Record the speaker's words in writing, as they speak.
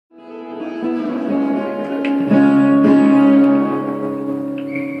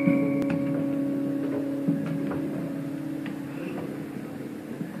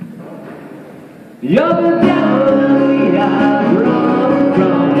You're the devil I brought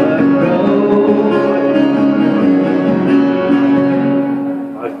from the road.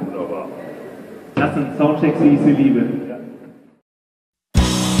 Alles wunderbar. Das sind Soundchecks, wie ich sie liebe.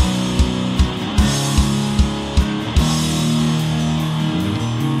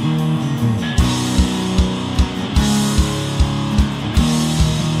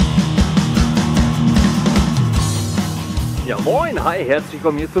 Ja moin, hi, herzlich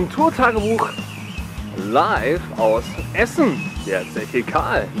willkommen hier zum Tourtagebuch live aus Essen, der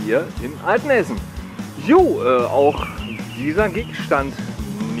ZecheCarl hier in Altenessen. Jo, auch dieser Gig stand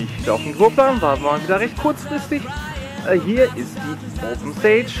nicht auf dem Tourplan, war mal wieder recht kurzfristig. Hier ist die Open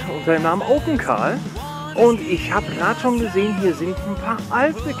Stage unter dem Namen Open Carl. Und ich habe gerade schon gesehen, hier sind ein paar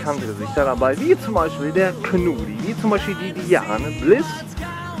altbekannte Gesichter dabei, wie zum Beispiel der Knudi, wie zum Beispiel die Diane Bliss.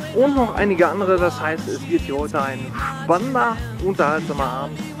 Und noch einige andere, das heißt, es wird hier heute ein spannender, unterhaltsamer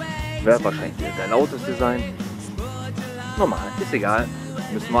Abend. Wird wahrscheinlich der lauteste sein. Normal, ist egal.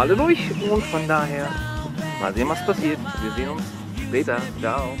 Müssen wir alle durch und von daher mal sehen, was passiert. Wir sehen uns später.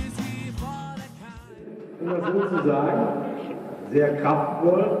 Ciao. Um das so zu sagen, sehr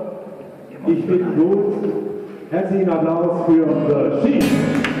kraftvoll. Ich finde gut. Herzlichen Applaus für The Sheep.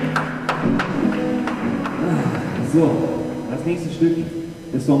 So, das nächste Stück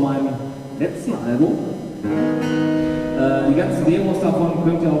ist von meinem letzten Album. Die ganzen Demos davon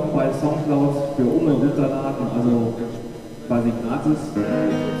könnt ihr auch bei Soundcloud für ohne runterladen, also quasi gratis.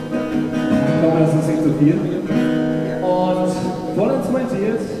 Ich glaube, das ist nicht so viel. Und voll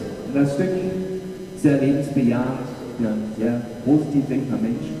instrumentiert, das Stück sehr lebensbejahend, ein sehr positiv denkender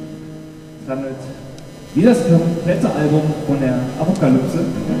Mensch. Es handelt wie das komplette Album von der Apokalypse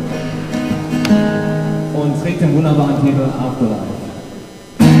und trägt den wunderbaren Titel Afterlife.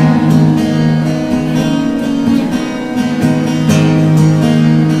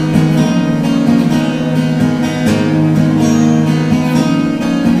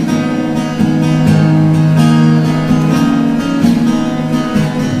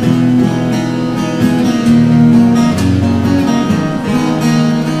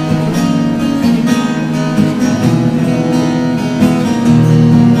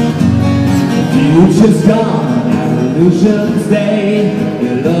 Future's gone, illusions stay.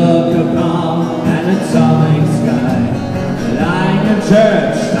 You look upon an atomic sky. Lying in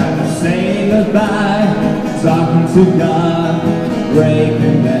church, time to say goodbye. Talking to God,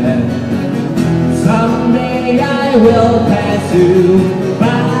 breaking bed. Someday I will pass you by.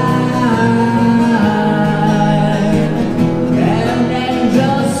 And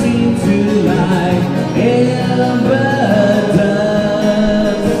angels seem to lie in the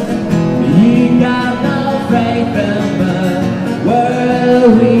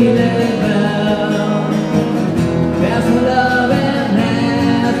we live now. There's no love in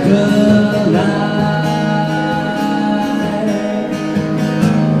afterlife.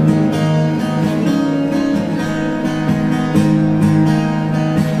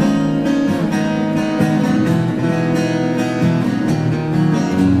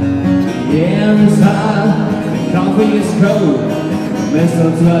 The air is hot, the coffee is cold.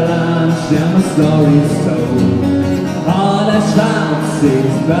 Mistletoe lunch and my story's told. All that shouts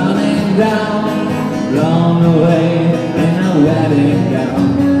is burning down, blown away in a wedding gown.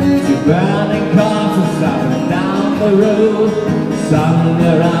 Two burning cars are stopping down the road, sun in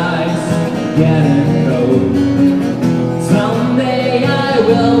their eyes, getting cold. Someday I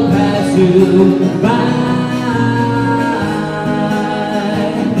will pass you by,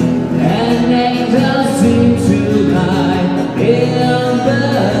 and angels seem to lie in the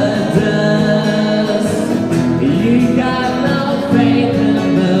dust. You got no faith in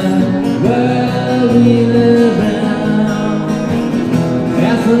the world we live in.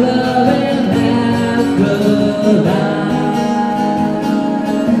 There's a love in afterlife.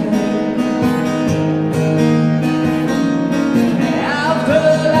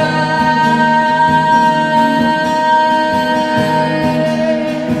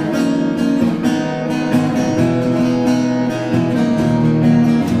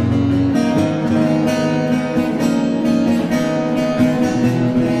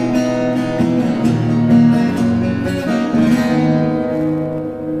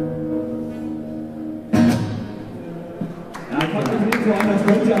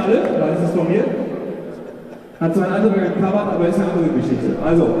 Hat zwar ein anderer gecovert, aber ist eine andere Geschichte.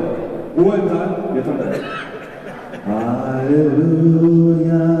 Also, Ruhe im Saal, wir fangen an.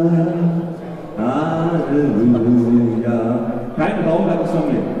 Halleluja, Halleluja. Kein Raum, das ist von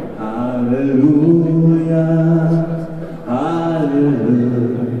mir. Halleluja, Halleluja.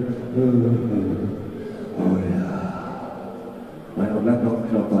 Oh ja. Mein Blatt noch ein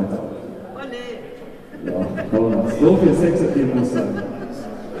Knopf weiter. Oh nee.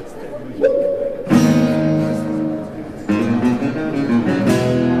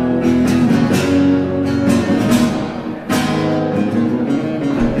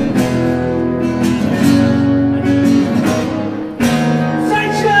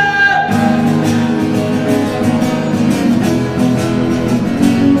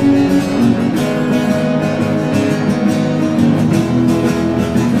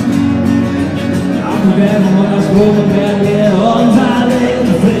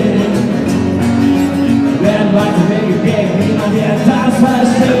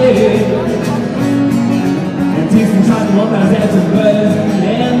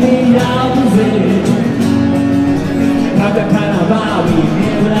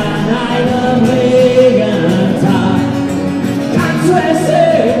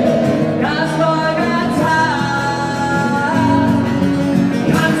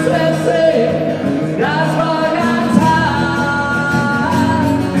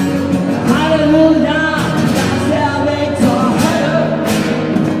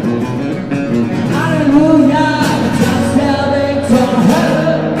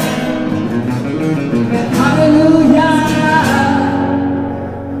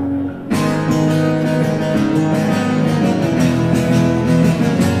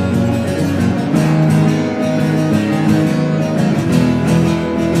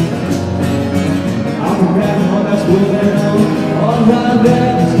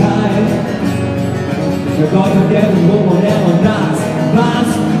 Herrlichkeit. Für Gott und Geld und Ruhm und Ehre und das, was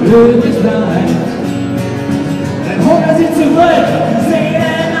übrig bleibt. Dann holt er sie zurück,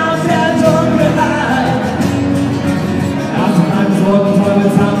 Seelen aus der Dunkelheit. Aus dem Angst und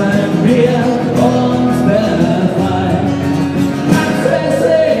Teufels haben wir uns befreit. Kannst du es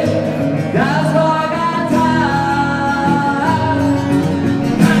sehen, das Feuertag?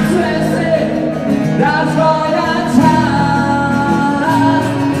 Kannst du es sehen, das Feuertag?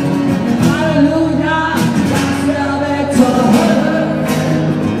 Halleluja, das ist der Weg zur Hölle.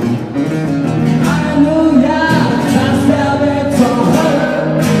 Halleluja, das ist der Weg zur Hölle.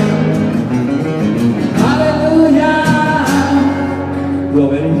 Halleluja. So,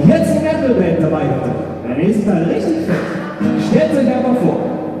 wenn ich jetzt eine Metal-Band dabei hätte, dann ist es dann richtig fett. Stellt euch einfach vor.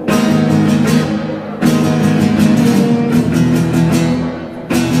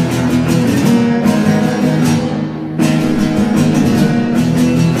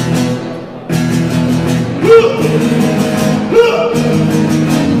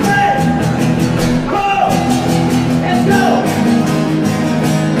 Let's go!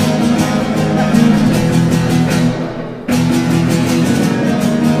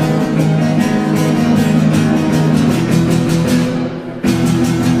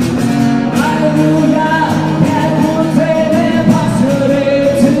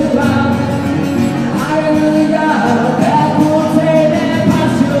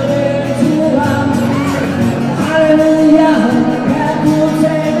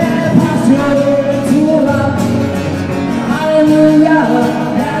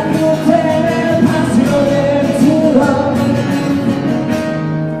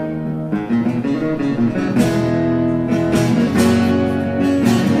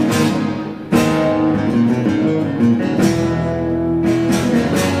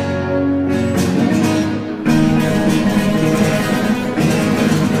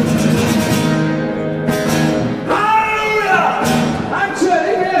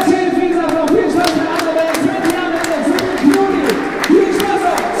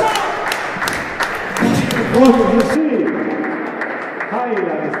 Und hier steht,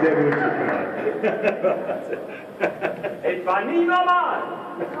 Heiler ist der Möglichkeit. Es war nie normal.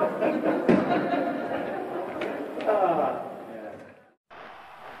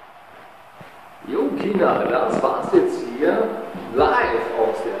 Jo Kinder, das war's jetzt hier live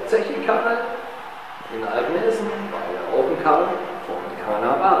aus der ZecheCarl in Altenessen bei der Open Call von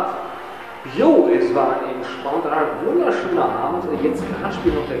Kanal. Jo, es war ein entspannter, wunderschöner Abend. Jetzt gerade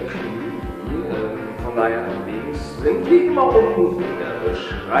spielt noch der Kühl. Von daher Links sind wie immer unten in der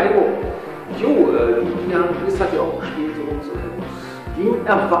Beschreibung. Jo, Jan Bliss hat ja auch gespielt und ging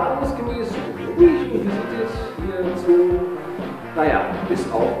erwartungsgemäß ruhig und visitiert hier zu, naja, bis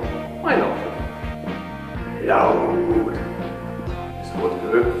auf mein Auftritt. Laut. Es wurde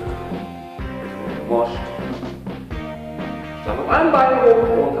gehüpft, es wurde gemoscht, stand auf einem Bein rum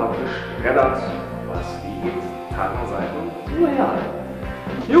und hat geschreddert, was die Gitarrenseiten so herhalten.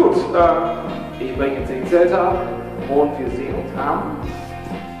 Gut, ich bringe jetzt die Zelte ab und wir sehen uns am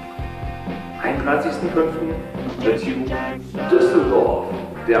 31.05. in Düsseldorf,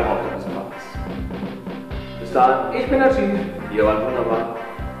 der Hauptstadtplatz. Bis dahin, ich bin der Chief, ihr wart wunderbar.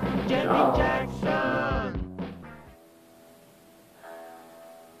 Ciao.